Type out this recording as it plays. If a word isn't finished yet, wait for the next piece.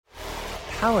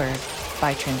Powered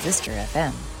by Transistor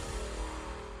FM.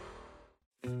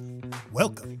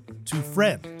 Welcome to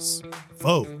Friends,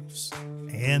 Foes,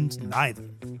 and Neither.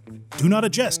 Do not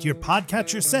adjust your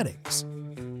podcatcher settings,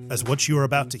 as what you are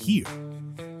about to hear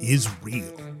is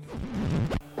real.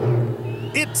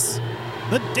 It's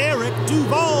the Derek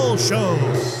Duval Show.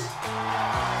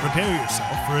 Prepare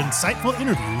yourself for insightful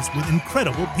interviews with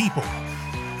incredible people.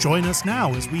 Join us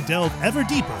now as we delve ever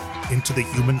deeper into the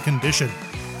human condition.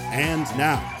 And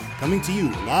now, coming to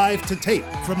you live to tape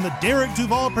from the Derek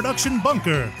Duval production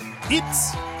bunker,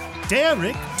 it's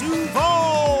Derek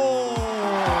Duval!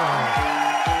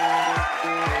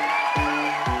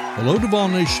 Hello, Duval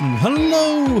Nation.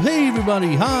 Hello. Hey,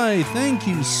 everybody. Hi. Thank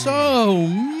you so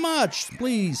much.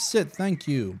 Please sit. Thank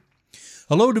you.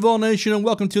 Hello, Duval Nation, and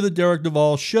welcome to the Derek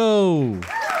Duval Show.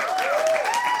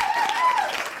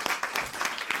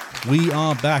 We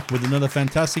are back with another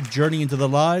fantastic journey into the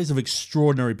lives of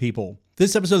extraordinary people.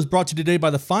 This episode is brought to you today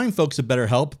by the fine folks at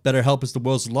BetterHelp. BetterHelp is the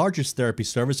world's largest therapy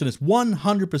service, and it's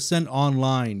 100%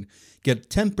 online.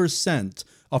 Get 10%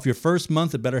 off your first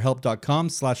month at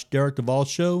betterhelp.com/Derek Duval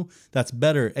Show. That's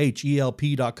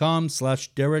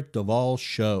betterhelp.com/Derek Duval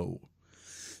Show.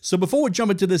 So before we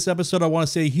jump into this episode, I want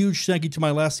to say a huge thank you to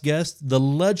my last guest, the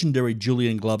legendary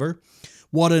Julian Glover.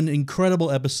 What an incredible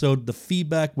episode. The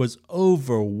feedback was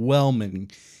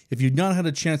overwhelming. If you've not had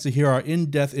a chance to hear our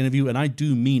in-depth interview, and I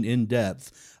do mean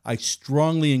in-depth, I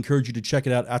strongly encourage you to check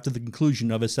it out after the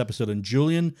conclusion of this episode. And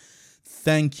Julian,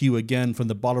 thank you again from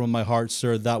the bottom of my heart,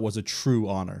 sir. That was a true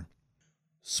honor.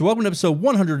 So welcome to episode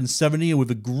 170, and we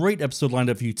have a great episode lined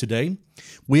up for you today.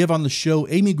 We have on the show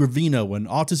Amy Gravino, an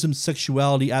autism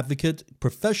sexuality advocate,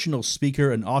 professional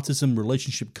speaker, and autism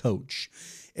relationship coach.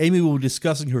 Amy will be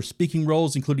discussing her speaking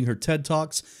roles, including her TED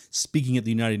Talks, speaking at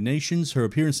the United Nations, her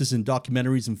appearances in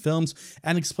documentaries and films,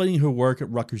 and explaining her work at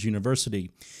Rutgers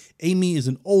University. Amy is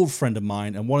an old friend of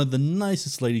mine and one of the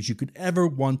nicest ladies you could ever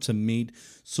want to meet.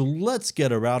 So let's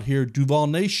get her out here. Duval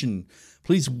Nation,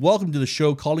 please welcome to the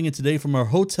show, calling in today from her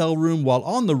hotel room while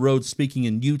on the road speaking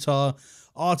in Utah,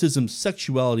 autism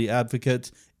sexuality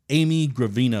advocate, Amy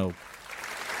Gravino.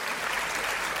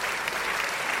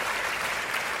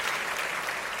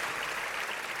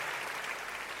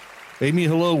 Amy,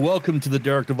 hello. Welcome to the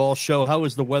Derek Duval Show. How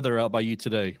is the weather out by you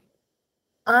today?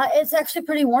 It's actually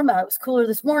pretty warm out. It was cooler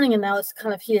this morning, and now it's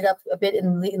kind of heated up a bit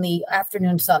in the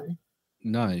afternoon sun.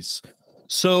 Nice.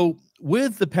 So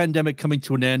with the pandemic coming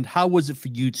to an end, how was it for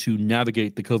you to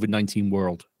navigate the COVID-19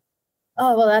 world?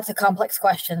 Oh, well, that's a complex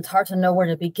question. It's hard to know where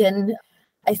to begin.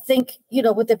 I think,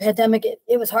 with the pandemic,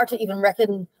 it was hard to even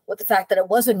reckon with the fact that it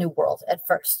was a new world at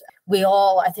first. We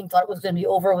all, I think, thought it was going to be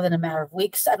over within a matter of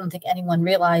weeks. I don't think anyone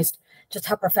realized just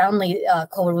how profoundly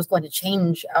COVID was going to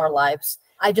change our lives.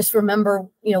 I just remember,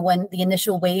 when the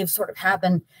initial waves sort of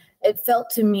happened, it felt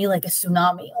to me like a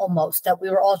tsunami almost, that we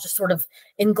were all just sort of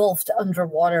engulfed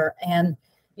underwater. And,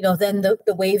 then the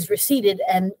waves receded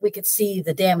and we could see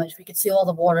the damage. We could see all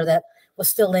the water that was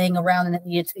still laying around and it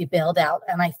needed to be bailed out.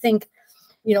 And I think,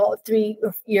 3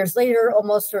 years later,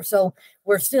 almost or so,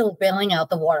 we're still bailing out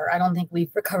the water. I don't think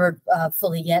we've recovered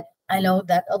fully yet. I know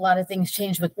that a lot of things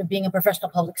changed with being a professional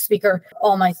public speaker.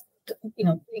 All my,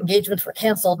 engagements were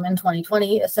canceled in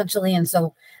 2020, essentially. And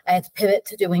so I had to pivot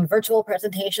to doing virtual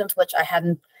presentations, which I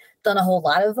hadn't done a whole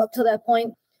lot of up to that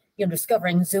point.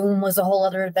 Discovering Zoom was a whole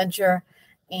other adventure,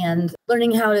 and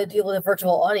learning how to deal with a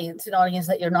virtual audience, an audience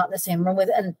that you're not in the same room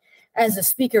with. And as a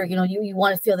speaker, you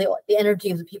want to feel the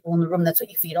energy of the people in the room. That's what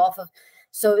you feed off of.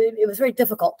 So it was very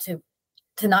difficult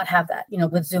to not have that,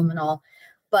 with Zoom and all.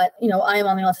 But, I am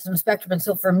on the autism spectrum. And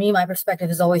so for me, my perspective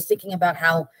is always thinking about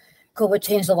how COVID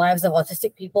changed the lives of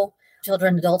autistic people,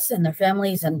 children, adults, and their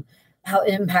families, and how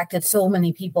it impacted so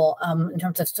many people in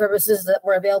terms of services that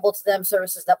were available to them,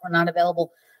 services that were not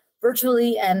available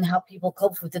virtually, and how people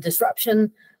coped with the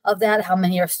disruption of that, how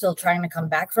many are still trying to come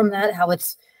back from that, how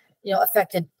it's,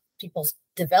 affected people's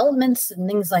developments and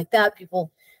things like that,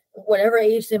 people, whatever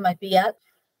age they might be at.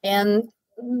 And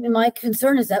my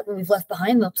concern is that we've left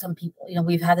behind some people.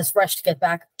 We've had this rush to get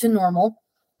back to normal.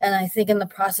 And I think in the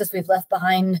process, we've left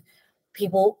behind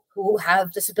people who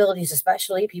have disabilities,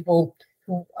 especially people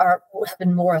who have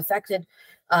been more affected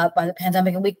by the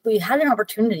pandemic. And we had an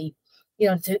opportunity,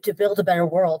 to build a better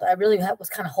world. I really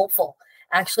was kind of hopeful,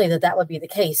 actually, that would be the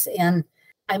case. And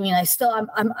I mean, I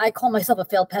call myself a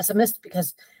failed pessimist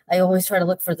because I always try to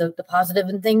look for the positive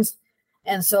in things.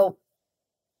 And so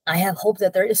I have hope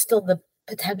that there is still the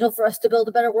potential for us to build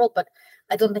a better world, but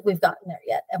I don't think we've gotten there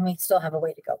yet. And we still have a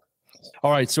way to go.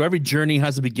 All right. So every journey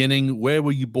has a beginning. Where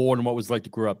were you born and what was it like to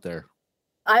grow up there?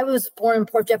 I was born in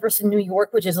Port Jefferson, New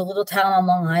York, which is a little town on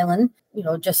Long Island,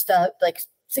 just like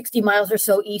 60 miles or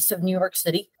so east of New York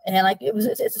City. And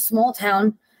it's a small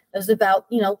town. There's about,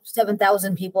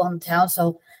 7,000 people in the town.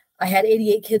 So I had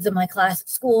 88 kids in my class at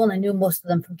school, and I knew most of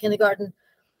them from kindergarten.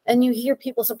 And you hear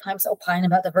people sometimes opine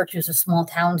about the virtues of small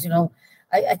towns.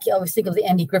 I always think of the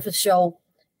Andy Griffith Show,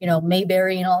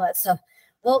 Mayberry and all that stuff.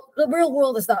 Well, the real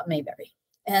world is not Mayberry.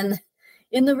 And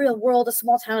in the real world, a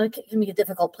small town can be a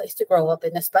difficult place to grow up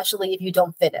in, especially if you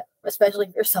don't fit in, especially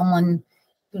if you're someone,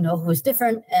 who is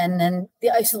different. And then the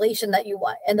isolation that you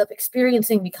end up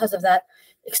experiencing because of that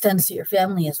extends to your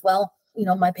family as well.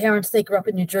 My parents, they grew up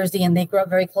in New Jersey, and they grew up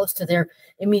very close to their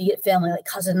immediate family, like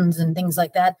cousins and things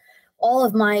like that. All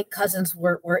of my cousins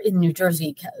were in New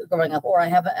Jersey growing up, or I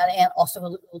have an aunt also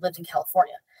who lived in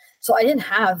California. So I didn't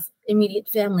have immediate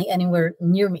family anywhere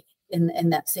near me in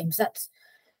that same sense.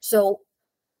 So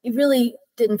it really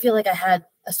didn't feel like I had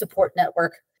a support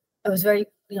network. I was very,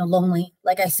 lonely,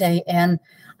 like I say, and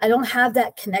I don't have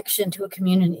that connection to a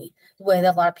community the way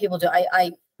that a lot of people do.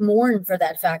 I mourn for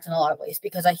that fact in a lot of ways,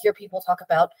 because I hear people talk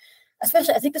about,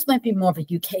 especially, I think this might be more of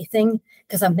a UK thing,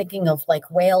 because I'm thinking of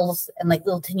like Wales and like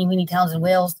little teeny weeny towns in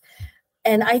Wales.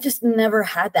 And I just never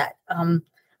had that. I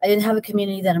didn't have a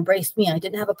community that embraced me. I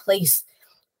didn't have a place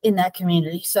in that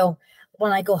community. So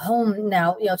when I go home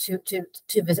now,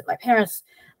 to visit my parents,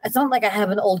 it's not like I have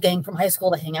an old gang from high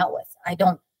school to hang out with. I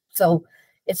don't. So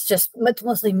it's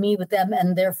mostly me with them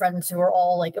and their friends who are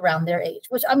all like around their age,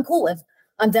 which I'm cool with.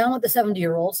 I'm down with the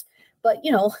 70-year-olds, but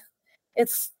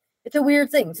it's a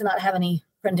weird thing to not have any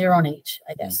friend your own age,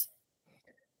 I guess.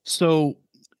 So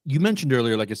you mentioned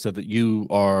earlier, like I said, that you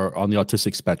are on the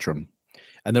autistic spectrum,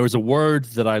 and there was a word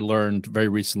that I learned very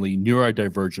recently,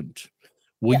 neurodivergent.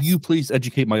 Will you please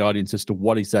educate my audience as to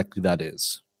what exactly that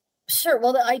is? Sure.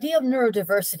 Well, the idea of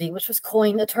neurodiversity, which was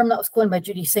a term that was coined by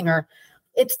Judy Singer,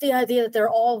 it's the idea that there are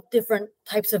all different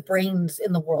types of brains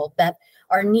in the world that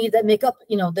make up,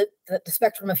 the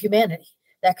spectrum of humanity,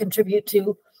 that contribute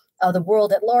to the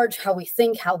world at large, how we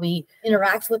think, how we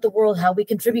interact with the world, how we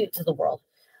contribute to the world.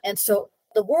 And so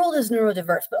the world is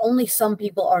neurodiverse, but only some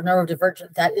people are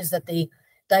neurodivergent. That is that they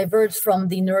diverge from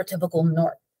the neurotypical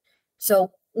norm.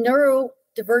 So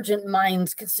neurodivergent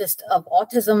minds consist of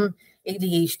autism,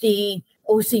 ADHD,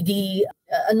 OCD,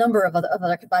 a number of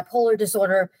other bipolar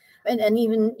disorder, and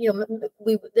even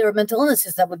there are mental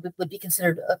illnesses that would be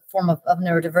considered a form of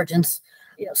neurodivergence,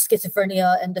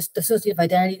 schizophrenia and dissociative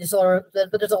identity disorder.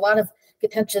 But there's a lot of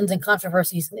contentions and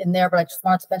controversies in there. But I just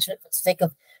wanted to mention it for the sake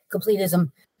of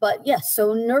completism. But yes,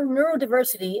 so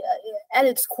neurodiversity at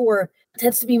its core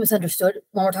tends to be misunderstood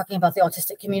when we're talking about the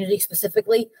autistic community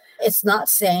specifically. It's not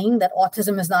saying that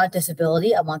autism is not a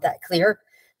disability. I want that clear,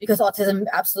 because autism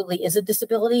absolutely is a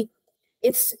disability.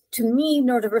 It's, to me,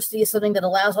 neurodiversity is something that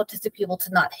allows autistic people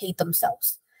to not hate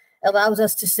themselves. It allows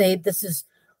us to say, this is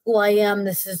who I am,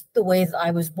 this is the way that I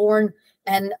was born,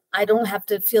 and I don't have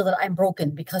to feel that I'm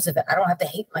broken because of it. I don't have to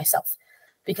hate myself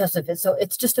because of it. So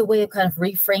it's just a way of kind of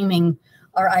reframing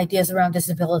our ideas around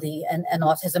disability and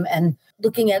autism, and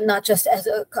looking at not just as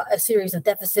a series of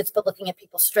deficits, but looking at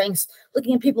people's strengths,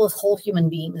 looking at people as whole human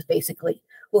beings, basically,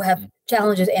 who have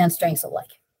challenges and strengths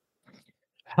alike.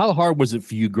 How hard was it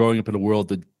for you growing up in a world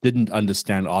that didn't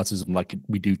understand autism like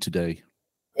we do today?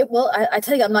 I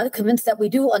tell you, I'm not convinced that we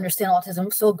do understand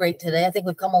autism so great today. I think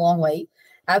we've come a long way.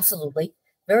 Absolutely.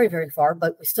 Very, very far,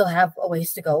 but we still have a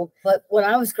ways to go. But when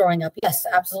I was growing up, yes,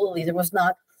 absolutely. There was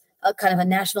not a kind of a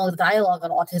national dialogue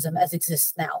on autism as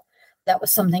exists now. That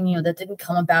was something, that didn't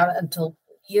come about until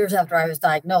years after I was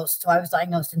diagnosed. So I was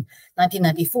diagnosed in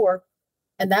 1994.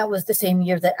 And that was the same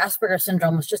year that Asperger's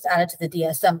syndrome was just added to the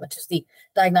DSM, which is the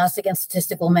Diagnostic and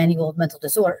Statistical Manual of Mental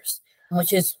Disorders,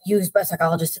 which is used by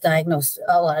psychologists to diagnose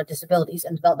a lot of disabilities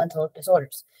and developmental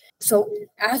disorders. So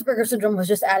Asperger's syndrome was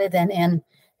just added then, and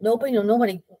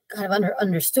nobody kind of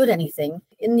understood anything.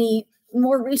 In the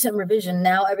more recent revision,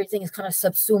 now everything is kind of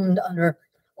subsumed under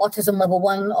autism level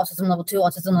 1, autism level 2,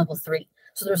 autism level 3.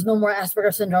 So there's no more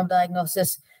Asperger's syndrome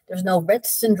diagnosis. There's no Rett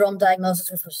syndrome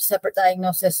diagnosis, which was a separate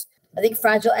diagnosis. I think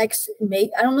Fragile X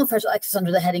I don't know if Fragile X is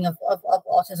under the heading of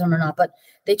autism or not, but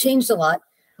they changed a lot.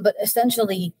 But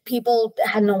essentially, people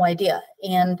had no idea.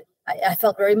 And I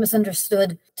felt very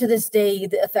misunderstood. To this day,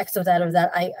 the effects of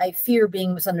that I fear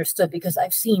being misunderstood, because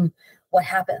I've seen what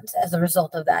happens as a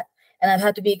result of that. And I've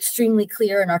had to be extremely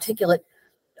clear and articulate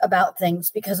about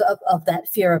things because of that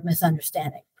fear of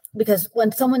misunderstanding. Because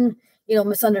when someone,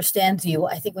 misunderstands you,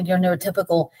 I think when you're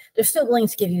neurotypical, they're still willing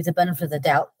to give you the benefit of the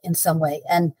doubt in some way.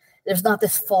 And there's not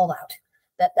this fallout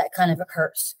that kind of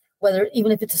occurs,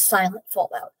 even if it's a silent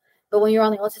fallout. But when you're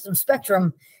on the autism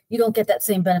spectrum, you don't get that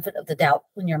same benefit of the doubt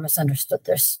when you're misunderstood.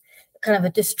 There's kind of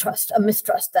a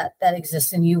mistrust that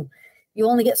exists, and you you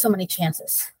only get so many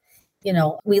chances.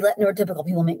 We let neurotypical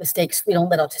people make mistakes. We don't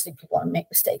let autistic people make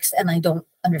mistakes. And I don't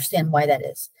understand why that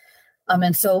is.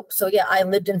 And so yeah, I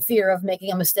lived in fear of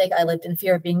making a mistake. I lived in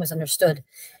fear of being misunderstood.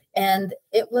 And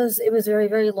it was very,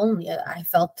 very lonely. I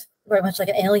felt very much like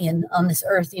an alien on this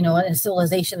earth, in a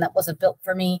civilization that wasn't built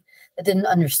for me, that didn't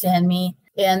understand me.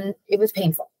 And it was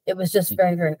painful. It was just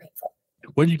very, very painful.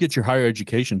 When did you get your higher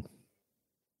education?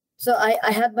 So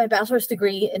I had my bachelor's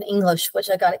degree in English, which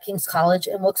I got at King's College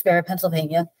in Wilkes-Barre,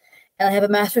 Pennsylvania. And I have a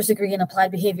master's degree in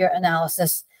applied behavior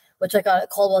analysis, which I got at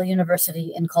Caldwell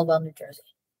University in Caldwell, New Jersey.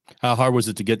 How hard was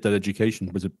it to get that education?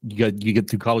 Was it you get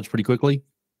through college pretty quickly?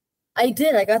 I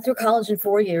did. I got through college in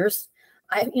 4 years.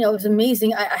 It was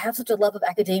amazing. I have such a love of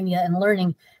academia and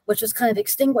learning, which was kind of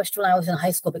extinguished when I was in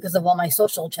high school because of all my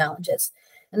social challenges.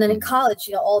 And then in college,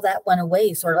 all that went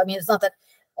away sort of. I mean, it's not that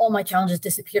all my challenges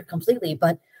disappeared completely,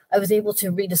 but I was able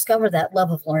to rediscover that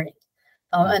love of learning.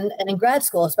 And in grad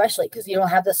school, especially, because you don't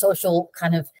have the social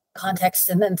kind of context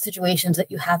and then situations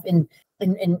that you have in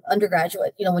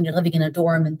undergraduate, when you're living in a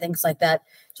dorm and things like that.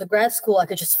 So grad school, I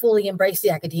could just fully embrace the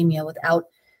academia without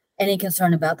any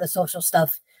concern about the social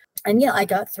stuff. And yeah, I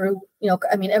got through,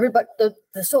 everybody,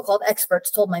 the so-called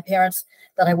experts told my parents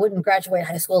that I wouldn't graduate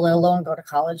high school, let alone go to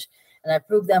college. And I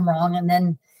proved them wrong. And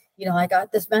then, I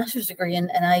got this master's degree and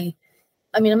a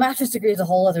master's degree is a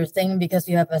whole other thing because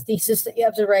you have a thesis that you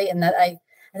have to write. And that I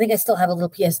think I still have a little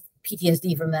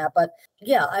PTSD from that. But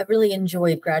yeah, I really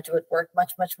enjoyed graduate work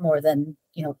much, much more than,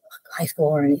 high school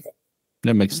or anything.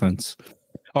 That makes sense.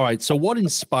 All right. So what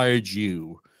inspired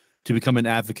you to become an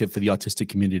advocate for the autistic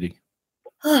community?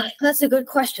 That's a good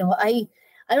question. Well, I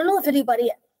don't know if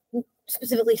anybody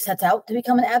specifically sets out to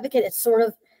become an advocate. It's sort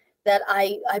of that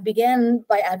I began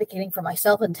by advocating for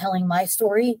myself and telling my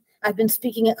story. I've been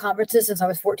speaking at conferences since I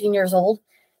was 14 years old,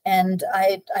 and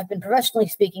I've been professionally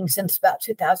speaking since about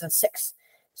 2006.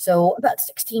 So about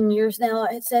 16 years now,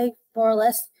 I'd say, more or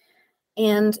less.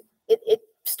 And it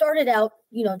started out,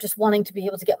 just wanting to be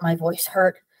able to get my voice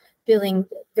heard, feeling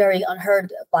very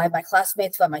unheard by my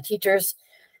classmates, by my teachers.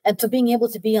 And so being able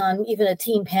to be on even a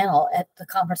team panel at the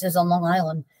conferences on Long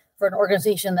Island for an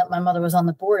organization that my mother was on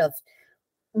the board of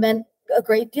meant a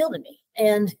great deal to me.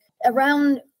 And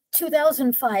around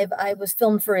 2005, I was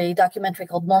filmed for a documentary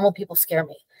called Normal People Scare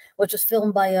Me, which was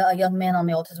filmed by a young man on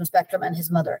the autism spectrum and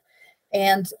his mother.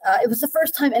 And it was the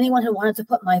first time anyone had wanted to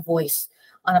put my voice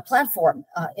on a platform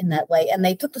in that way. And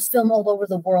they took this film all over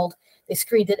the world. They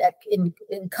screened it in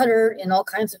Qatar, in all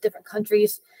kinds of different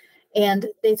countries. And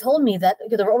they told me that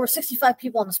there were over 65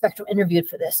 people on the spectrum interviewed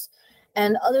for this.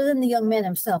 And other than the young man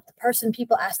himself, the person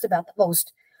people asked about the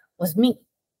most was me.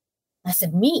 I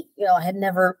said, me? I had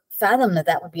never fathomed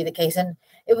that would be the case. And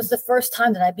it was the first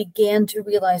time that I began to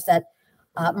realize that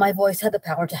my voice had the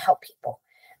power to help people.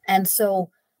 And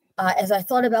so as I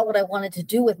thought about what I wanted to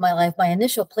do with my life, my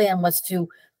initial plan was to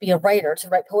be a writer, to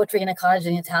write poetry in a cottage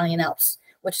in the Italian Alps,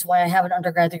 which is why I have an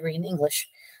undergrad degree in English.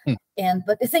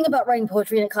 But the thing about writing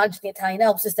poetry in a cottage in the Italian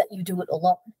Alps is that you do it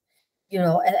alone,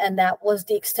 and that was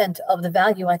the extent of the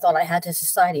value I thought I had to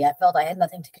society. I felt I had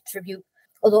nothing to contribute.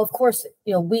 Although, of course,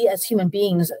 we as human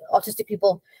beings, autistic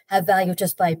people, have value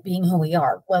just by being who we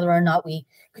are, whether or not we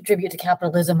contribute to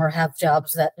capitalism or have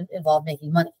jobs that involve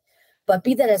making money. But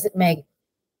be that as it may,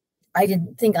 I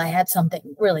didn't think I had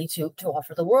something really to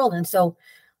offer the world. And so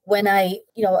when I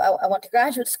went to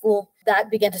graduate school,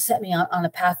 that began to set me on a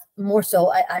path more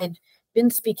so. I had been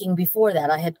speaking before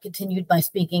that. I had continued my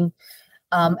speaking.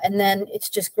 And then it's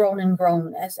just grown and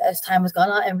grown as time has gone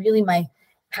on. And really my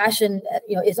passion,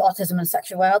 is autism and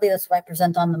sexuality. That's what I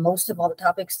present on the most of all the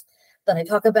topics that I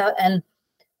talk about. And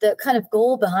the kind of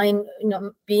goal behind,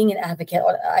 being an advocate,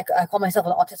 or I call myself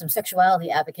an autism sexuality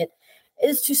advocate,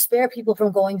 is to spare people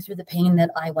from going through the pain that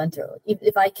I went through.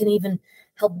 If I can even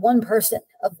help one person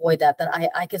avoid that, then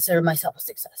I consider myself a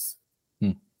success.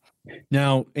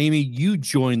 Now, Amy, you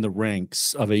joined the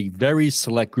ranks of a very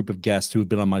select group of guests who have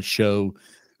been on my show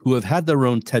who have had their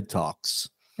own TED Talks.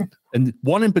 And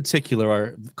one in particular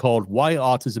are called Why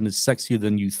Autism is Sexier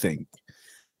Than You Think.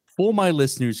 For my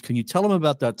listeners, can you tell them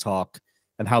about that talk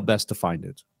and how best to find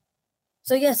it?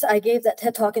 So yes, I gave that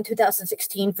TED Talk in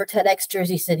 2016 for TEDx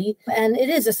Jersey City. And it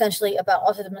is essentially about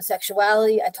autism and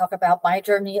sexuality. I talk about my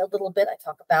journey a little bit. I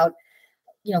talk about,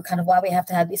 kind of why we have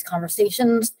to have these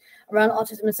conversations around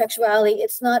autism and sexuality.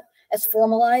 It's not as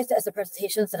formalized as the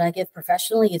presentations that I give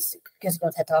professionally. It's because,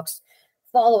 TED Talks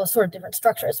follow a sort of different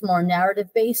structure. It's more narrative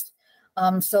based.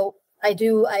 So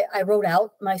I wrote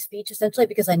out my speech essentially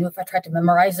because I knew if I tried to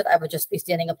memorize it, I would just be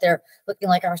standing up there looking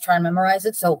like I was trying to memorize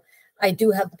it. So I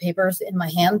do have the papers in my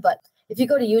hand, but if you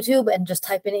go to YouTube and just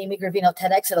type in Amy Gravino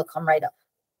TEDx, it'll come right up.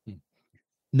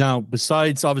 Now,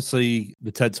 besides obviously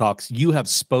the TED Talks, you have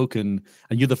spoken,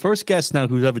 and you're the first guest now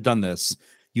who's ever done this.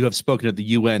 You have spoken at the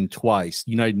UN twice,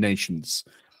 United Nations.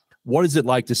 What is it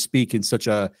like to speak in such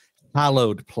a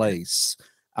hallowed place?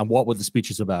 And what were the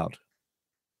speeches about?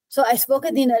 So I spoke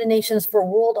at the United Nations for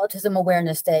World Autism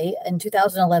Awareness Day in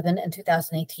 2011 and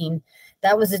 2018.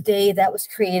 That was a day that was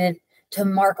created to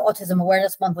mark Autism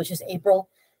Awareness Month, which is April.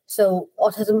 So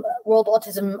World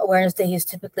Autism Awareness Day is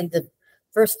typically the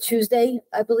first Tuesday,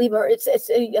 I believe, or I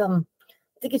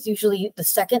think it's usually the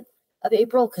 2nd of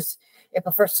April, because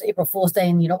April 1st is April Fool's Day,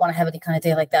 and you don't want to have any kind of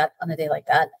day like that on a day like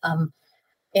that.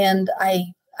 And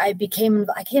I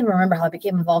can't remember how I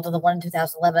became involved in the one in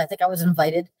 2011. I think I was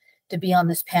invited to be on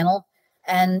this panel,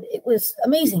 and it was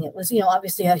amazing. It was,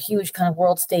 obviously a huge kind of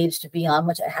world stage to be on,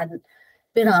 which I hadn't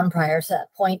been on prior to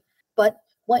that point. But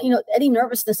any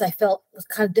nervousness I felt was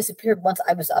kind of disappeared once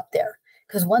I was up there.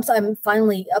 Because once I'm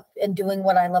finally up and doing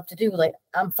what I love to do, like,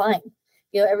 I'm fine.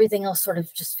 Everything else sort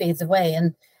of just fades away.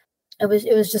 And it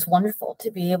was just wonderful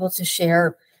to be able to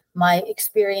share my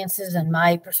experiences and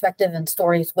my perspective and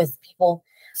stories with people.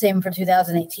 Same for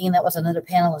 2018. That was another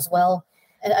panel as well.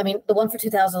 And I mean, the one for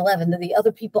 2011, the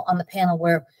other people on the panel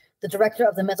were the director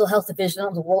of the Mental Health Division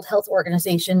of the World Health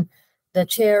Organization, the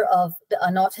chair of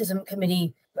an autism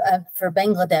committee for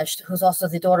Bangladesh, who's also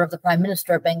the daughter of the Prime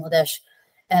Minister of Bangladesh,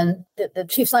 and the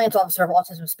chief science officer of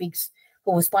Autism Speaks,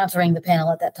 who was sponsoring the panel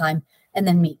at that time, and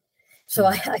then me. So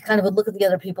I kind of would look at the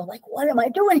other people like, what am I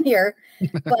doing here?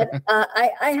 But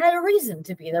I had a reason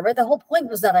to be there, right? The whole point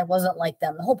was that I wasn't like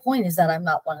them. The whole point is that I'm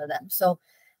not one of them. So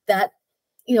that,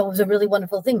 it was a really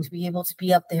wonderful thing to be able to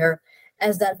be up there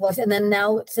as that voice. And then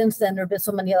now, since then, there have been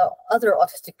so many other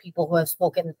autistic people who have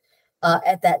spoken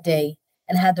at that day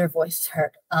and had their voices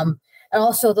heard. And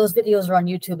also those videos are on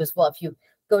YouTube as well. If you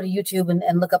go to YouTube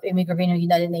and look up Amy Gravino,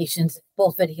 United Nations,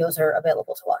 both videos are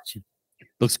available to watch.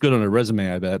 Looks good on a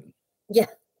resume, I bet. Yeah.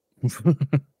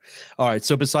 All right.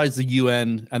 So besides the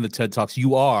UN and the TED Talks,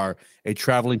 you are a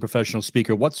traveling professional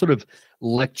speaker. What sort of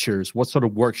lectures, what sort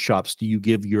of workshops do you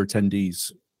give your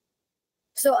attendees?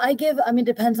 So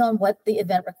depends on what the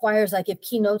event requires. I give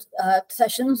keynote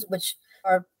sessions, which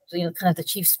are, kind of the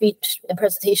chief speech and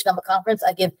presentation of a conference.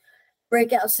 I give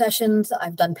breakout sessions.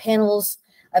 I've done panels.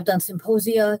 I've done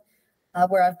symposia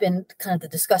where I've been kind of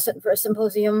the discussant for a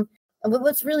symposium. And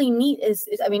what's really neat is,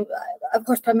 of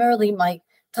course, primarily my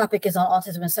topic is on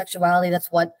autism and sexuality.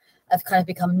 That's what I've kind of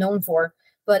become known for.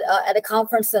 But at a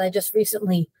conference that I just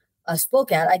recently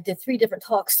spoke at, I did 3 different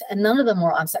talks, and none of them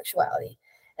were on sexuality.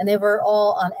 And they were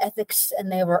all on ethics,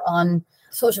 and they were on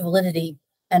social validity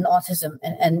and autism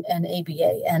and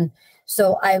ABA. And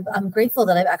so I'm grateful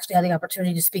that I've actually had the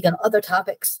opportunity to speak on other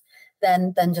topics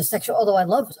than just sexual, although I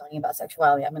love talking about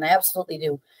sexuality. I absolutely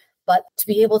do. But to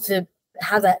be able to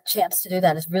have that chance to do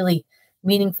that is really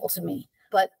meaningful to me.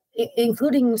 But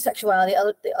including sexuality,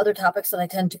 the other topics that I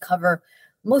tend to cover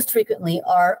most frequently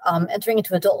are entering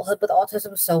into adulthood with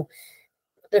autism. So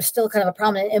there's still kind of a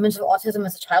prominent image of autism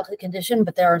as a childhood condition,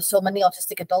 but there are so many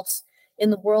autistic adults in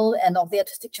the world, and all the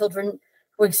autistic children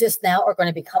who exist now are going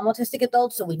to become autistic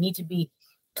adults. So we need to be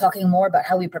talking more about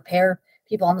how we prepare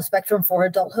people on the spectrum for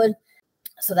adulthood.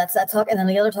 So that's that talk. And then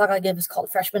the other talk I give is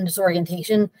called Freshman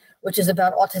Disorientation, which is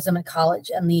about autism in college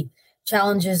and the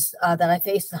challenges that I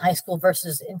faced in high school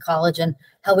versus in college, and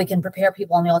how we can prepare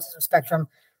people on the autism spectrum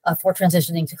for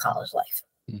transitioning to college life.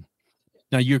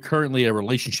 Now, you're currently a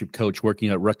relationship coach working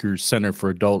at Rutgers Center for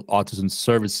Adult Autism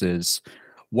Services.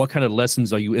 What kind of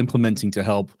lessons are you implementing to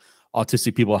help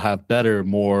autistic people have better,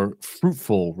 more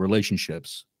fruitful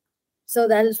relationships? So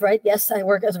that is right. Yes, I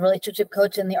work as a relationship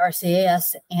coach in the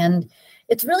RCAS, and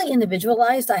it's really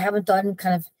individualized. I haven't done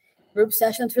kind of group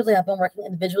sessions, really. I've been working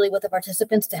individually with the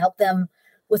participants to help them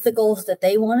with the goals that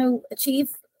they want to achieve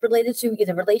related to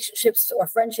either relationships or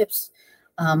friendships.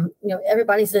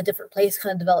 Everybody's in a different place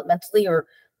kind of developmentally or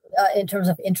in terms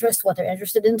of interest, what they're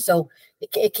interested in. So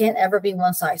it can't ever be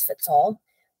one size fits all,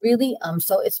 really.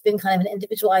 So it's been kind of an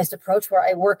individualized approach where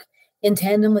I work in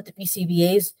tandem with the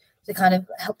BCBAs to kind of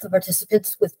help the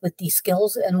participants with these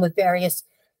skills and with various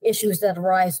issues that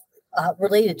arise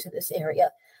related to this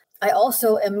area. I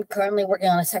also am currently working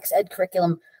on a sex ed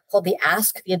curriculum called the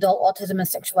ASK, the Adult Autism and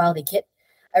Sexuality Kit.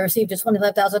 I received a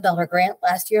 $25,000 grant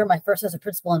last year, my first as a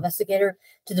principal investigator,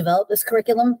 to develop this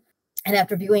curriculum. And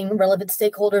after viewing relevant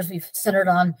stakeholders, we've centered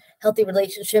on healthy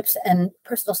relationships and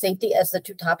personal safety as the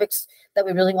 2 topics that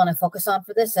we really want to focus on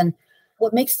for this. And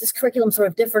what makes this curriculum sort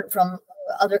of different from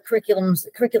other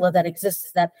curricula that exist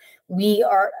is that we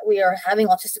are having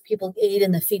autistic people aid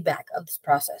in the feedback of this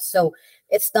process. So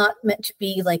it's not meant to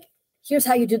be like, here's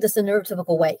how you do this in a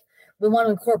neurotypical way. we want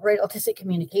to incorporate autistic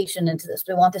communication into this.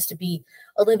 We want this to be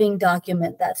a living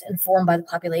document that's informed by the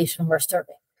population we're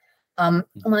serving.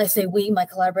 When I say we, my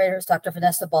collaborator is Dr.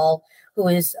 Vanessa Ball, who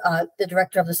is the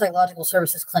director of the Psychological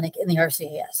Services Clinic in the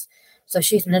RCAS. So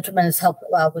she's been a tremendous help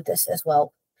with this as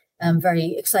well. I'm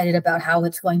very excited about how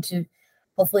it's going to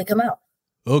hopefully come out.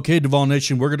 Okay, Duval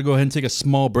Nation, we're going to go ahead and take a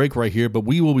small break right here, but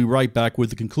we will be right back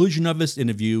with the conclusion of this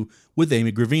interview with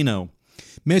Amy Gravino.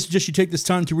 May I suggest you take this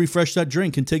time to refresh that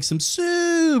drink and take some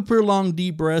super long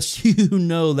deep breaths? You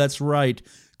know that's right,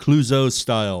 Clouseau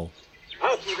style.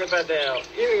 Out with the bad air,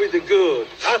 in with the good.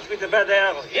 Out with the bad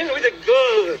air, in with the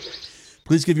good.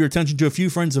 Please give your attention to a few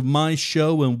friends of my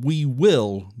show, and we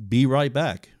will be right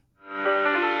back.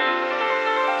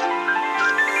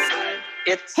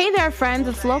 Hey there, friends.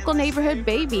 It's local neighborhood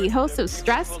baby, host of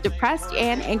Stressed, Depressed,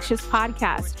 and Anxious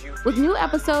podcast, with new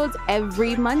episodes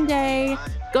every Monday.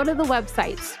 Go to the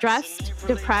website,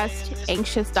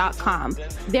 stresseddepressedanxious.com.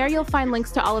 There you'll find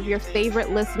links to all of your favorite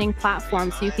listening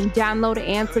platforms so you can download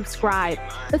and subscribe.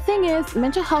 The thing is,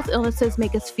 mental health illnesses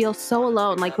make us feel so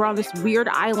alone, like we're on this weird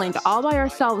island all by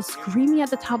ourselves, screaming at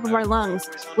the top of our lungs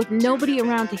with nobody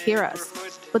around to hear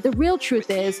us. But the real truth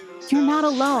is, you're not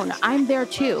alone. I'm there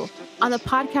too. On the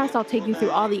podcast, I'll take you through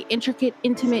all the intricate,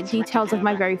 intimate details of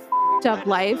my very up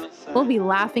life. We'll be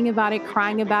laughing about it,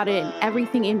 crying about it, and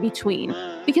everything in between.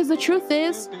 Because the truth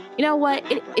is, you know what?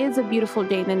 It is a beautiful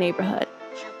day in the neighborhood.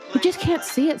 We just can't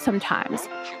see it sometimes.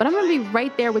 But I'm going to be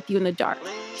right there with you in the dark.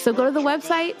 So go to the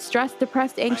website,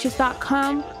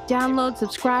 stresseddepressedanxious.com, download,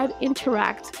 subscribe,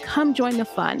 interact, come join the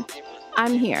fun.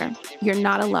 I'm here. You're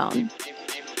not alone.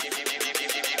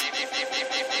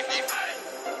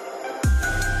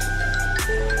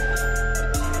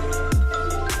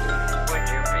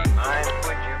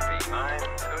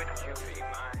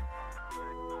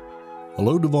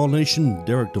 Hello, Duval Nation.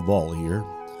 Derek Duval here.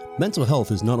 Mental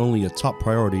health is not only a top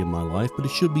priority in my life, but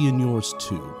it should be in yours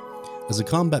too. As a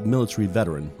combat military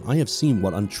veteran, I have seen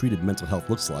what untreated mental health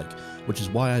looks like, which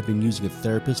is why I've been using a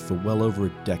therapist for well over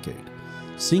a decade.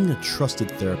 Seeing a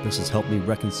trusted therapist has helped me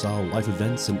reconcile life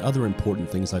events and other important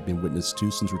things I've been witness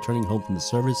to since returning home from the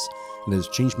service, and has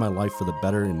changed my life for the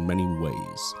better in many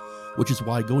ways. Which is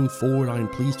why going forward I am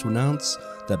pleased to announce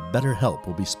that BetterHelp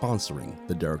will be sponsoring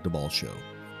The Derek Duval Show.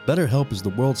 BetterHelp is the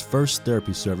world's first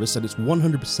therapy service, and it's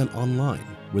 100% online.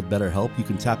 With BetterHelp, you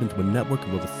can tap into a network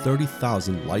of over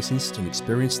 30,000 licensed and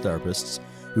experienced therapists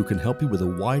who can help you with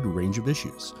a wide range of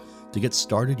issues. To get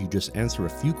started, you just answer a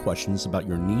few questions about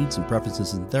your needs and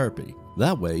preferences in therapy.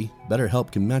 That way,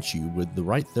 BetterHelp can match you with the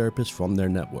right therapist from their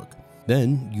network.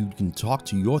 Then, you can talk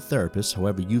to your therapist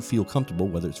however you feel comfortable,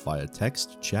 whether it's via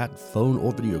text, chat, phone,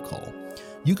 or video call.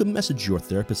 You can message your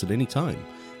therapist at any time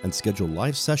and schedule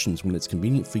live sessions when it's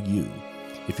convenient for you.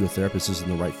 If your therapist isn't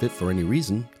the right fit for any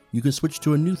reason, you can switch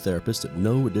to a new therapist at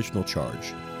no additional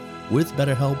charge. With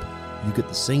BetterHelp, you get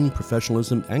the same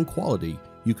professionalism and quality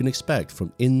you can expect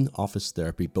from in-office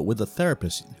therapy, but with a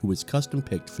therapist who is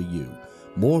custom-picked for you,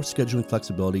 more scheduling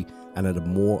flexibility, and at a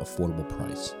more affordable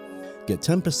price. Get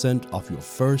 10% off your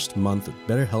first month at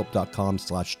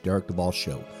betterhelp.com/Derek Duval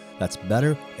Show. That's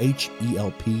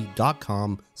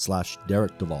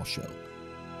betterhelp.com/Derek Duval Show.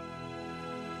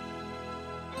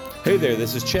 Hey there,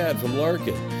 this is Chad from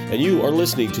Larkin, and you are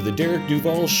listening to The Derek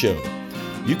Duval Show.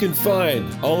 You can find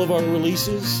all of our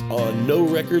releases on No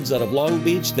Records out of Long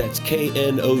Beach, that's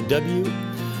KNOW,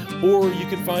 or you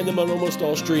can find them on almost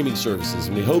all streaming services,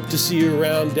 and we hope to see you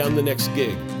around down the next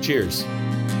gig. Cheers.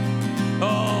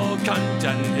 Oh, Cunt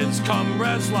and his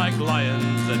comrades like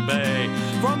lions at bay,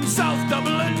 from South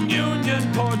Dublin,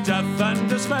 Union, poor death and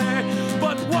dismay.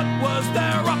 But what was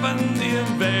there up in the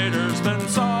invaders' men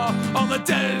saw? All the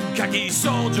dead khaki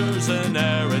soldiers in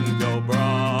Erin go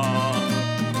bra.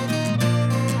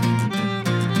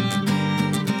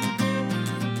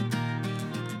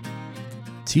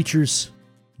 Teachers,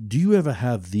 do you ever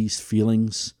have these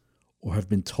feelings or have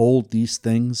been told these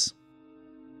things?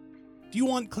 Do you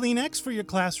want Kleenex for your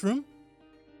classroom?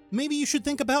 Maybe you should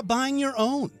think about buying your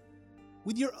own,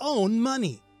 with your own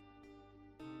money.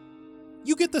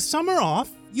 You get the summer off,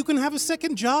 you can have a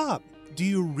second job. Do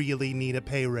you really need a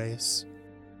pay raise?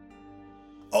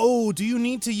 Oh, do you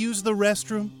need to use the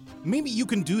restroom? Maybe you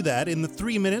can do that in the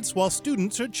 3 minutes while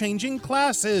students are changing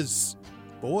classes.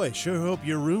 Boy, sure hope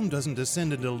your room doesn't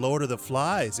descend into Lord of the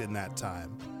Flies in that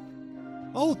time.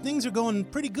 Oh, things are going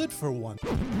pretty good for one.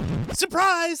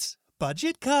 Surprise!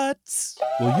 Budget cuts.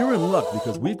 Well, you're in luck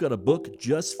because we've got a book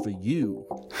just for you.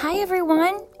 Hi,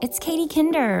 everyone. It's Katie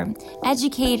Kinder,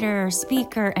 educator,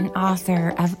 speaker, and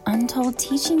author of Untold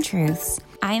Teaching Truths.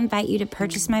 I invite you to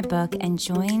purchase my book and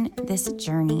join this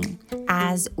journey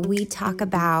as we talk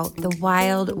about the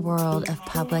wild world of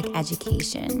public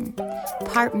education.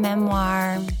 Part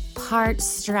memoir, part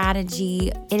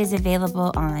strategy. It is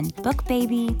available on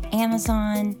BookBaby,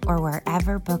 Amazon, or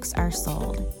wherever books are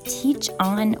sold. Teach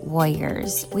on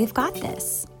warriors. We've got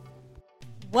this.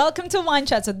 Welcome to Wine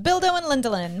Chats with Bildo and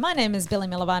Lindolin. My name is Billy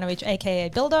Milovanovic, aka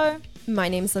Bildo. My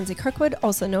name is Lindsay Kirkwood,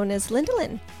 also known as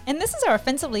Lindolin. And this is our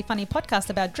offensively funny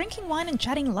podcast about drinking wine and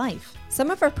chatting life.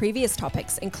 Some of our previous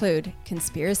topics include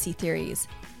conspiracy theories.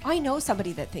 I know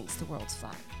somebody that thinks the world's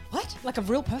flat. What? Like a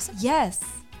real person? Yes.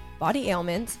 Body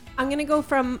ailments. I'm going to go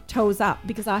from toes up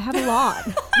because I have a lot.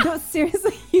 No,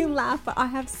 seriously, you laugh, but I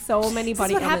have so many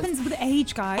body ailments. This is what happens with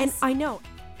age, guys. And I know.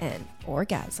 And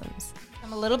orgasms.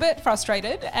 I'm a little bit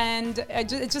frustrated and it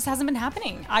just hasn't been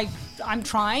happening. I'm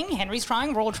trying, Henry's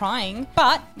trying, we're all trying,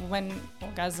 but when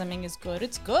orgasming is good,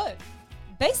 it's good.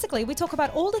 Basically, we talk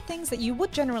about all the things that you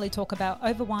would generally talk about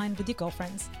over wine with your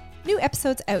girlfriends. New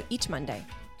episodes out each Monday.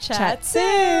 Chat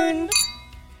soon!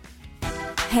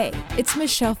 Hey, it's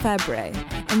Michelle Fabre,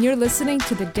 and you're listening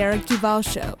to The Derek Duval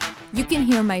Show. You can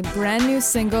hear my brand new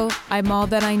single, I'm All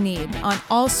That I Need, on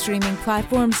all streaming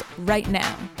platforms right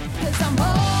now. 'Cause I'm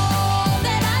all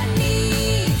that I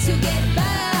need to get by.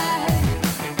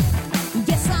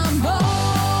 Yes, I'm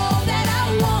all that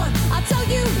I want. I'll tell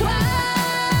you why.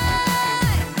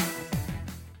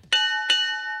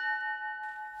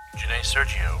 Janae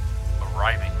Sergio,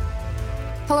 arriving.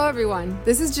 Hello everyone,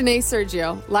 this is Janae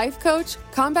Sergio, life coach,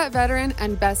 combat veteran,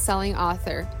 and best-selling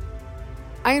author.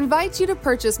 I invite you to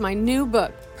purchase my new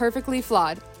book, Perfectly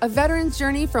Flawed, A Veteran's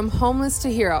Journey from Homeless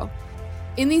to Hero.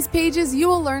 In these pages, you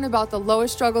will learn about the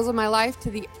lowest struggles of my life to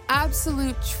the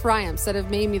absolute triumphs that have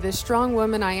made me the strong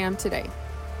woman I am today.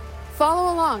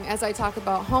 Follow along as I talk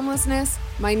about homelessness,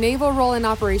 my naval role in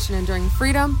Operation Enduring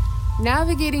Freedom,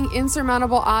 navigating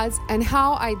insurmountable odds, and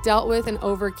how I dealt with and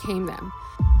overcame them.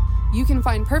 You can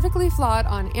find Perfectly Flawed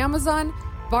on Amazon,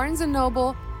 Barnes &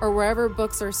 Noble, or wherever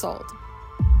books are sold.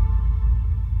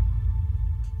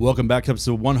 Welcome back to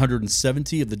episode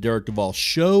 170 of the Derek Duval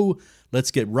Show. Let's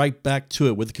get right back to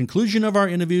it with the conclusion of our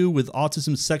interview with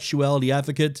autism sexuality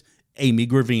advocate Amy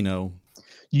Gravino.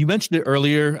 You mentioned it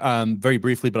earlier, very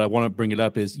briefly, but I want to bring it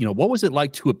up is, what was it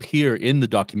like to appear in the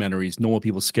documentaries, Normal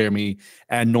People Scare Me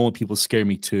and Normal People Scare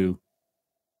Me Too?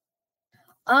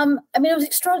 It was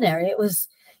extraordinary. It was,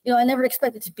 I never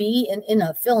expected to be in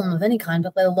a film of any kind,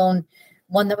 but let alone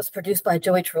one that was produced by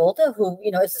Joey Travolta, who,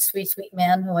 is a sweet, sweet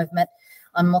man who I've met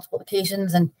on multiple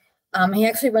occasions. And he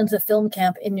actually runs a film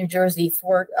camp in New Jersey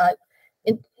for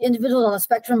individuals on the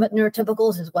spectrum, but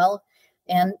neurotypicals as well.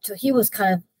 And so he was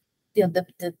kind of,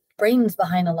 the brains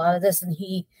behind a lot of this. And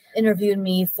he interviewed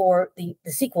me for the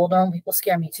sequel, Normal People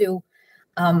Scare Me Too.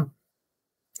 And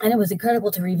it was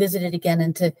incredible to revisit it again.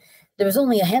 And there was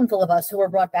only a handful of us who were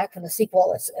brought back from the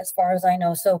sequel, as far as I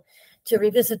know. So to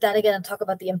revisit that again and talk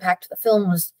about the impact of the film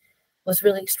was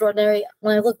really extraordinary.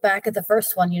 When I look back at the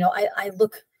first one,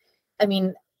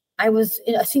 I was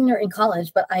a senior in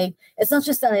college, but it's not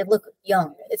just that I look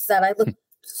young, it's that I look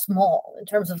small in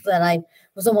terms of that I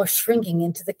was almost shrinking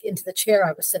into the chair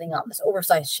I was sitting on, this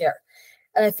oversized chair.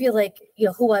 And I feel like,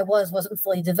 who I wasn't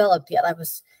fully developed yet. I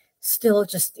was still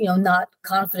just, not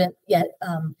confident yet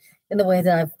in the way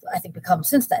that I think become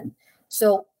since then.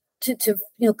 So to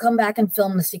come back and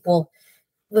film the sequel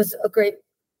was a great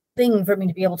thing for me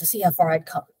to be able to see how far I'd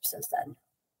come since then.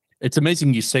 It's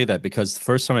amazing you say that, because the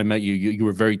first time I met you, you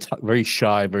were very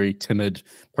shy, very timid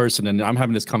person. And I'm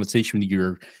having this conversation with you.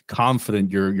 You're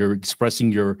confident. You're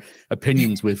expressing your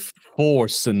opinions with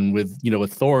force and with,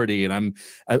 authority. And I'm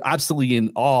absolutely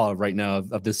in awe right now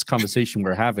of this conversation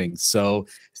we're having. So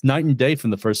it's night and day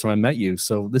from the first time I met you.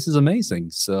 So this is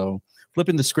amazing. So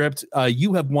flipping the script,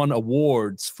 you have won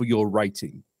awards for your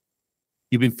writing.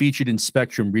 You've been featured in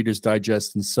Spectrum, Reader's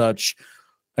Digest, and such.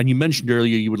 And you mentioned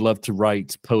earlier you would love to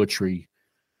write poetry.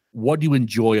 What do you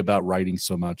enjoy about writing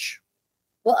so much?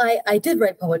 Well, I did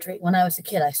write poetry when I was a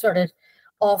kid. I started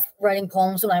off writing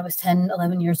poems when I was 10,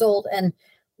 11 years old. And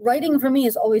writing for me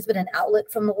has always been an outlet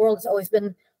from the world. It's always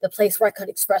been the place where I could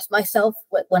express myself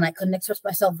when I couldn't express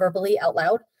myself verbally out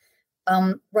loud.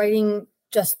 Writing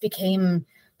just became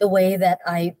the way that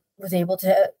I was able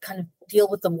to kind of deal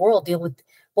with the world, deal with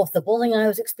both the bullying I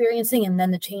was experiencing and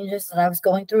then the changes that I was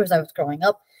going through as I was growing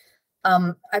up.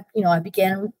 I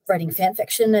began writing fan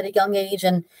fiction at a young age,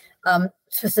 and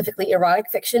specifically erotic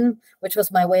fiction, which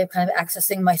was my way of kind of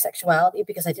accessing my sexuality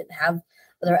because I didn't have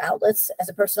other outlets as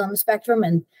a person on the spectrum.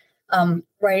 And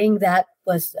writing that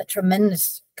was a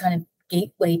tremendous kind of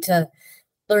gateway to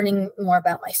learning more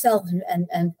about myself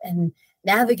and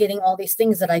navigating all these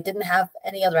things that I didn't have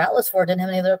any other outlets for, didn't have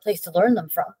any other place to learn them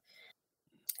from.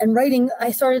 And writing,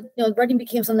 writing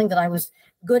became something that I was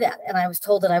good at, and I was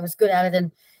told that I was good at it.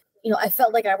 And, I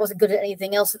felt like I wasn't good at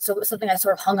anything else. So it was something I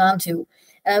sort of hung on to.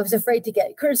 And I was afraid to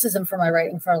get criticism for my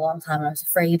writing for a long time. I was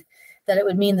afraid that it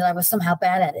would mean that I was somehow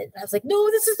bad at it. And I was like,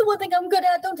 no, this is the one thing I'm good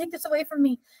at. Don't take this away from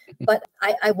me. But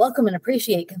I welcome and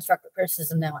appreciate constructive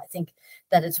criticism now. I think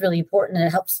that it's really important, and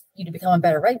it helps you to become a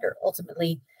better writer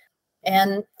ultimately.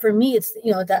 And for me, it's,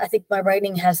 that I think my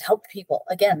writing has helped people.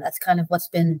 Again, that's kind of what's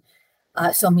been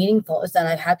so meaningful, is that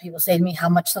I've had people say to me how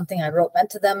much something I wrote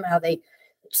meant to them, how they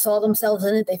saw themselves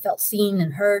in it, they felt seen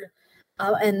and heard.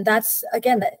 And that's,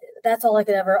 again, that's all I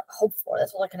could ever hope for.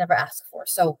 That's all I could ever ask for.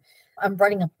 So I'm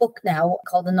writing a book now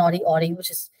called The Naughty Audie, which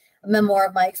is a memoir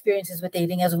of my experiences with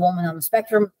dating as a woman on the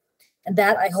spectrum. And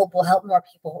that, I hope, will help more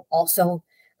people also.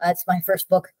 It's my first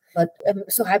book, but I'm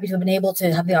so happy to have been able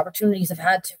to have the opportunities I've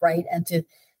had to write and to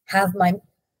have my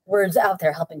words out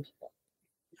there helping people.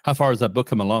 How far has that book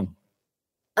come along?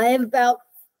 I have about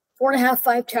 4.5,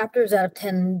 5 chapters out of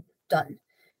 10 done.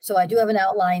 So I do have an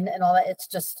outline and all that. It's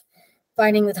just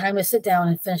finding the time to sit down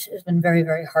and finish has been very,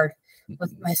 very hard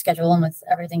with my schedule and with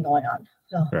everything going on.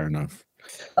 So fair enough.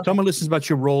 Okay. Tell my listeners about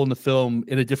your role in the film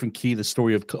In a Different Key, the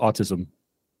story of autism.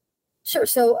 Sure.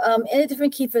 So In a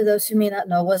Different Key, for those who may not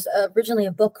know, was originally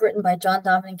a book written by John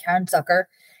Donovan and Karen Zucker.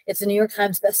 It's a New York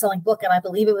Times bestselling book, and I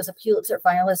believe it was a Pulitzer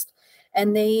finalist.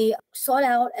 And they sought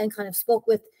out and kind of spoke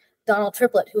with Donald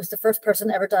Triplett, who was the first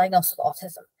person ever diagnosed with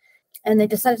autism. And they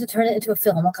decided to turn it into a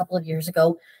film a couple of years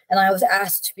ago. And I was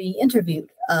asked to be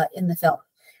interviewed in the film.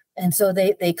 And so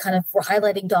they kind of were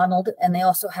highlighting Donald. And they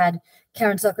also had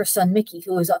Karen Zucker's son, Mickey,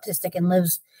 who is autistic and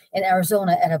lives in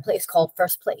Arizona at a place called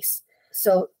First Place.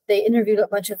 So they interviewed a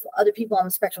bunch of other people on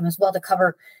the spectrum as well to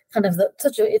cover kind of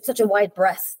it's such a wide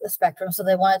breadth, the spectrum. So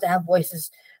they wanted to have voices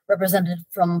represented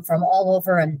from all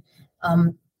over and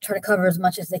try to cover as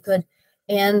much as they could.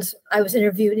 And I was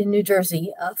interviewed in New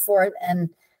Jersey for it. And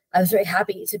I was very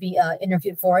happy to be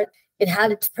interviewed for it. It had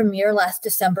its premiere last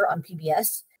December on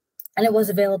PBS, and it was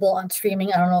available on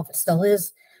streaming. I don't know if it still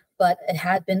is, but it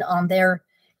had been on there.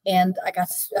 And I got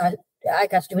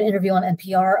to do an interview on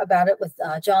NPR about it with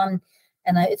John,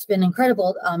 and it's been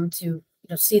incredible to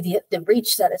see the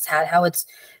reach that it's had.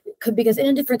 Because In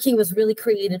a Different Key was really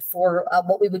created for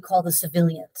what we would call the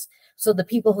civilians, so the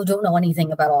people who don't know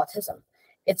anything about autism.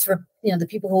 It's for the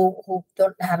people who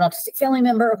don't have an autistic family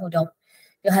member, who don't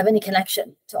have any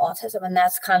connection to autism. And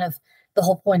that's kind of the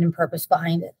whole point and purpose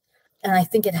behind it. And I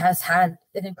think it has had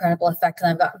an incredible effect. And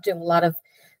I've gotten to do a lot of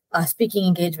speaking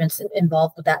engagements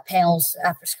involved with that, panels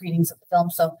after screenings of the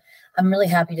film. So I'm really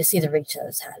happy to see the reach that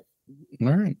it's had.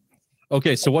 All right.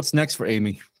 Okay. So what's next for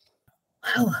Amy?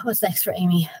 Oh, what's next for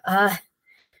Amy?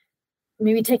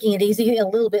 Maybe taking it easy a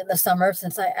little bit in the summer,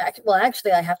 since I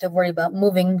have to worry about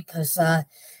moving because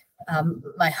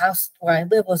my house where I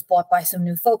live was bought by some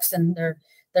new folks, and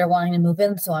they're wanting to move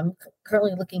in. So I'm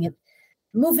currently looking at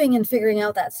moving and figuring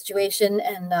out that situation.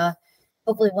 And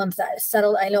hopefully once that is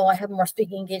settled, I know I have more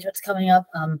speaking engagements coming up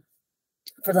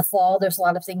for the fall. There's a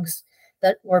lot of things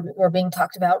that were being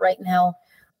talked about right now.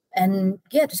 And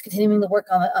yeah, just continuing the work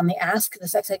on the Ask, the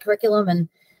sex ed curriculum, and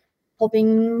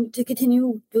hoping to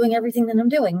continue doing everything that I'm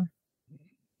doing.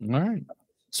 All right.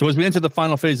 So as we enter the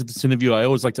final phase of this interview, I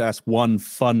always like to ask one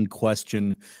fun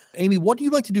question. Amy, what do you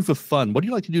like to do for fun? What do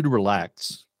you like to do to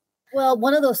relax? Well,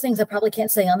 one of those things I probably can't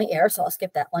say on the air, so I'll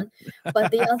skip that one. But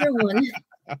the other one,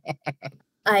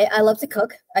 I love to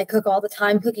cook. I cook all the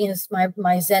time. Cooking is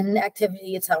my Zen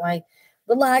activity. It's how I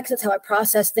relax. It's how I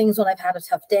process things when I've had a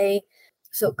tough day.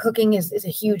 So cooking is a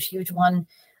huge, huge one.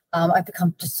 I've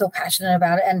become just so passionate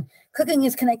about it. And cooking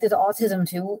is connected to autism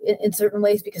too, in certain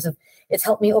ways, because it's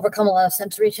helped me overcome a lot of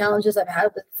sensory challenges I've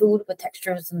had with food, with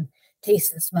textures and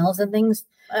tastes and smells and things.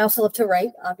 I also love to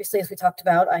write. Obviously, as we talked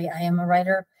about, I am a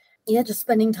writer. Yeah, just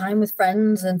spending time with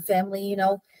friends and family,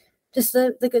 just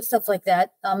the good stuff like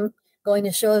that. Going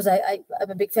to shows. I'm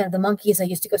a big fan of the Monkees. I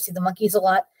used to go see the Monkees a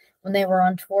lot when they were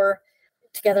on tour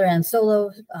together and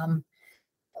solo.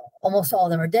 Almost all of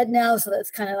them are dead now, so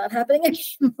that's kind of not happening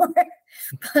anymore.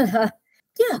 But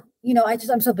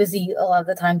I'm so busy a lot of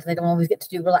the time that I don't always get to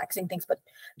do relaxing things, but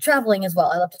traveling as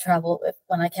well. I love to travel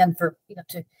when I can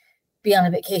to be on a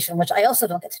vacation, which I also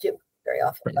don't get to do very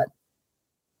often. But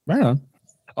Right on.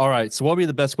 All right. So what would be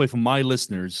the best way for my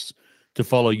listeners to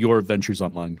follow your adventures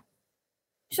online?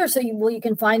 Sure. So you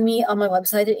can find me on my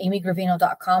website at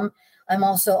amygravino.com. I'm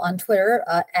also on Twitter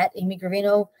at Amy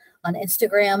Gravino, on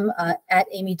Instagram at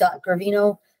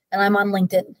amy.gravino, and I'm on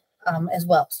LinkedIn as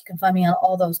well. So you can find me on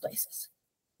all those places.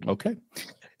 Okay.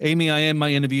 Amy, I end my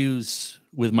interviews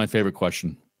with my favorite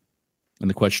question. And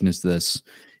the question is this: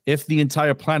 if the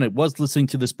entire planet was listening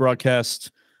to this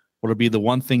broadcast, what would be the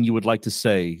one thing you would like to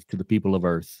say to the people of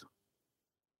Earth?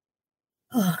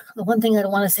 Oh, the one thing I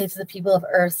want to say to the people of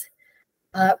Earth,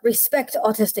 respect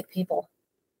autistic people.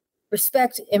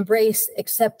 Respect, embrace,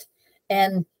 accept,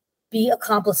 and be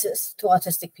accomplices to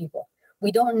autistic people.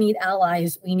 We don't need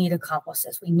allies. We need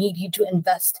accomplices. We need you to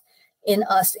invest in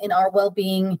us, in our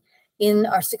well-being, in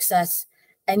our success,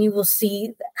 and you will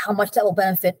see how much that will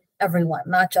benefit everyone,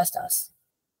 not just us.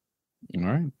 All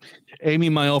right. Amy,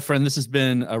 my old friend, this has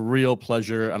been a real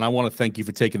pleasure, and I want to thank you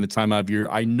for taking the time out of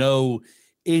your, I know,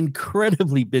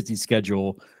 incredibly busy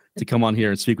schedule to come on here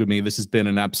and speak with me. This has been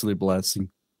an absolute blessing.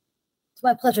 It's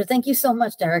my pleasure. Thank you so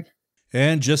much, Derek.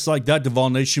 And just like that, Duval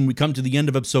Nation, we come to the end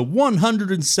of episode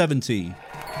 170.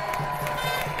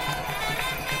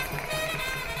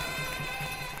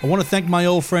 I want to thank my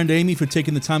old friend Amy for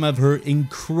taking the time out of her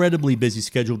incredibly busy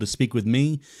schedule to speak with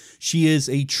me. She is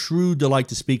a true delight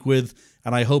to speak with,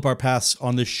 and I hope our paths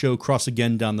on this show cross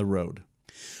again down the road.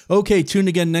 Okay, tune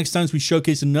again next time as we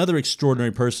showcase another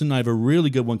extraordinary person. I have a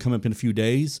really good one coming up in a few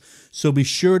days, so be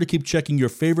sure to keep checking your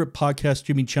favorite podcast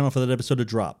streaming channel for that episode to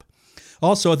drop.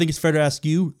 Also, I think it's fair to ask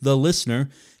you, the listener,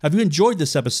 have you enjoyed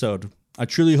this episode? I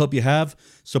truly hope you have,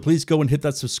 so please go and hit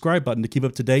that subscribe button to keep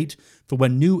up to date for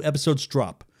when new episodes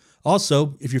drop.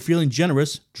 Also, if you're feeling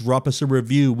generous, drop us a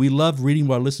review. We love reading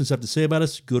what our listeners have to say about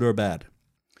us, good or bad.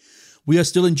 We are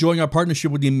still enjoying our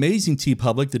partnership with the amazing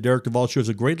TeePublic. The Derek Duval Show is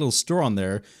a great little store on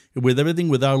there with everything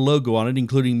with our logo on it,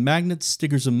 including magnets,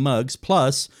 stickers, and mugs.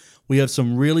 Plus, we have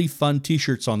some really fun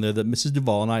t-shirts on there that Mrs.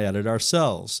 Duval and I added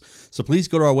ourselves. So please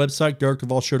go to our website,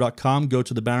 DerekDuvalShow.com, go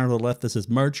to the banner on the left that says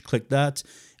merch, click that,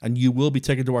 and you will be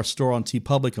taken to our store on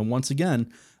TeePublic. And once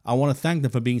again, I want to thank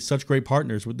them for being such great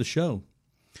partners with the show.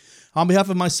 On behalf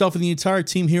of myself and the entire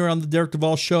team here on the Derek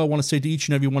Duval Show, I want to say to each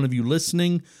and every one of you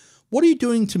listening, what are you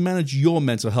doing to manage your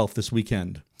mental health this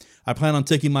weekend? I plan on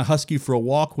taking my husky for a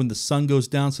walk when the sun goes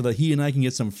down so that he and I can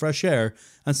get some fresh air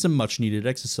and some much-needed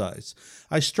exercise.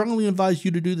 I strongly advise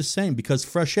you to do the same because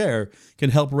fresh air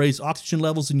can help raise oxygen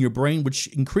levels in your brain, which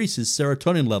increases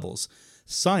serotonin levels.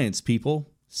 Science, people.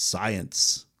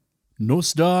 Science.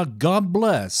 Nostar, God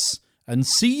bless, and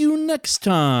see you next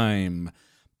time.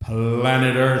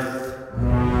 Planet Earth.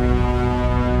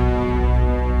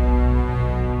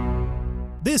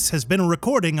 This has been a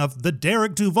recording of The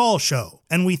Derek Duval Show,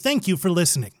 and we thank you for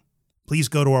listening. Please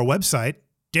go to our website,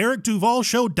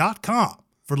 DerekDuvalShow.com,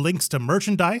 for links to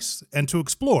merchandise and to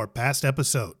explore past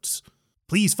episodes.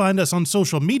 Please find us on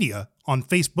social media on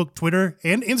Facebook, Twitter,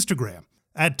 and Instagram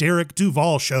at Derek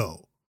Duval Show.